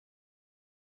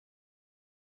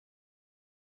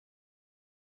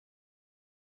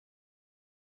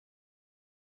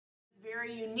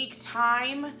Very unique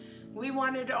time. We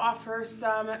wanted to offer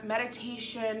some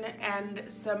meditation and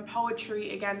some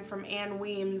poetry again from Ann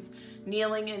Weems,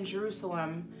 Kneeling in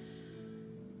Jerusalem.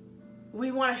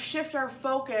 We want to shift our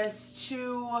focus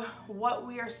to what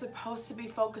we are supposed to be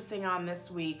focusing on this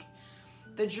week,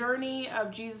 the journey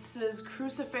of Jesus'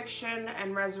 crucifixion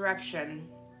and resurrection.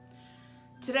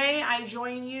 Today I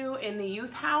join you in the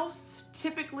youth house.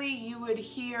 Typically you would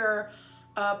hear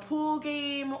a pool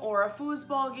game or a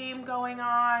foosball game going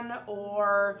on,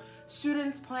 or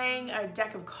students playing a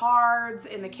deck of cards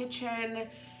in the kitchen.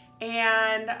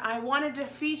 And I wanted to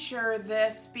feature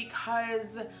this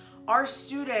because our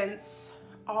students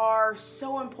are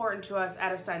so important to us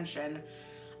at Ascension.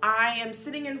 I am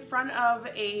sitting in front of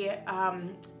a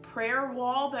prayer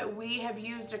wall that we have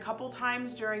used a couple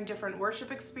times during different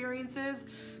worship experiences.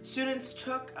 Students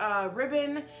took a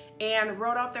ribbon and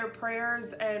wrote out their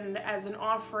prayers, and as an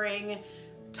offering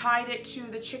tied it to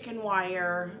the chicken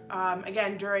wire,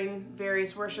 again during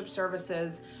various worship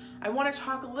services. I want to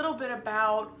talk a little bit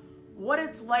about what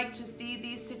it's like to see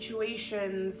these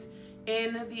situations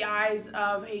in the eyes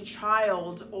of a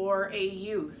child or a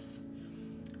youth.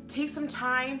 Take some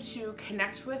time to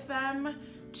connect with them,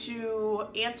 to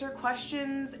answer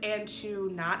questions and to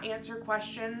not answer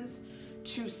questions,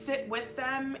 to sit with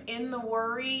them in the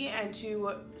worry and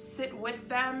to sit with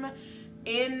them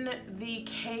in the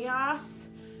chaos,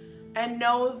 and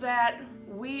know that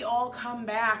we all come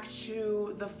back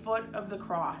to the foot of the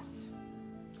cross.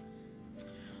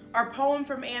 Our poem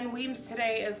from Ann Weems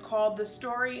today is called The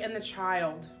Story and the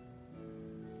Child.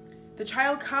 The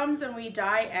child comes and we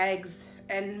dye eggs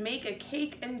and make a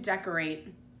cake and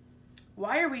decorate.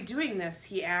 Why are we doing this,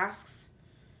 he asks.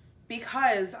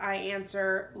 Because, I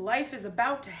answer, life is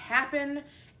about to happen,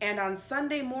 and on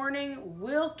Sunday morning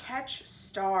we'll catch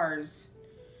stars.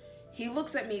 He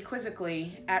looks at me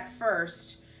quizzically at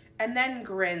first, and then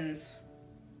grins.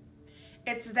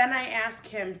 It's then I ask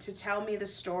him to tell me the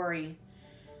story.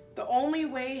 The only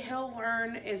way he'll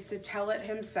learn is to tell it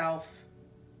himself.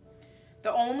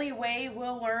 The only way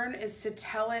we'll learn is to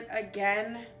tell it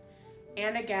again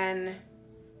and again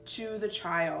to the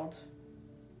child.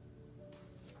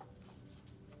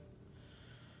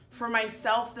 For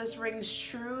myself, this rings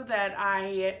true that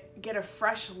I get a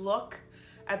fresh look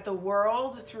at the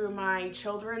world through my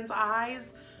children's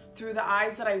eyes, through the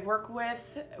eyes that I work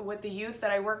with the youth that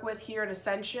I work with here at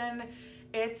Ascension.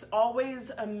 It's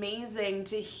always amazing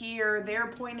to hear their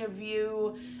point of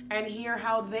view and hear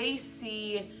how they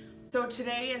see. So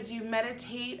today, as you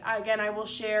meditate, again, I will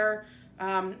share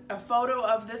a photo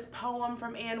of this poem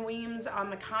from Ann Weems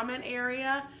on the comment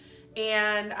area.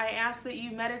 And I ask that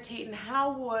you meditate in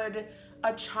how would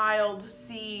a child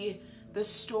see the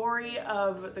story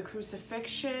of the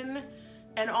crucifixion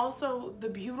and also the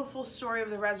beautiful story of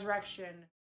the resurrection.